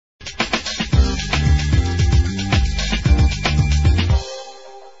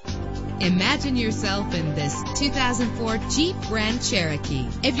Imagine yourself in this 2004 Jeep Grand Cherokee.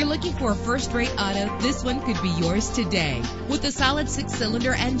 If you're looking for a first-rate auto, this one could be yours today. With a solid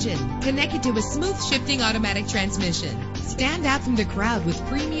 6-cylinder engine connected to a smooth shifting automatic transmission. Stand out from the crowd with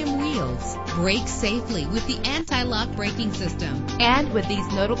premium wheels. Brake safely with the anti-lock braking system. And with these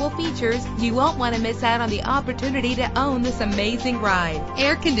notable features, you won't want to miss out on the opportunity to own this amazing ride.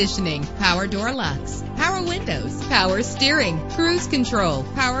 Air conditioning, power door locks, power windows, power steering, cruise control,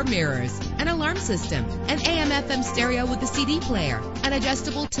 power mirrors, an alarm system, an AM/FM stereo with a CD player, an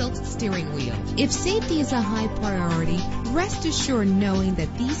adjustable tilt steering wheel. If safety is a high priority, rest assured knowing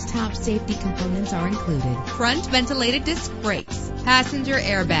that these top safety components are included. Front ventilated disc brakes, passenger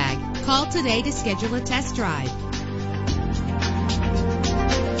airbag. Call today to schedule a test drive.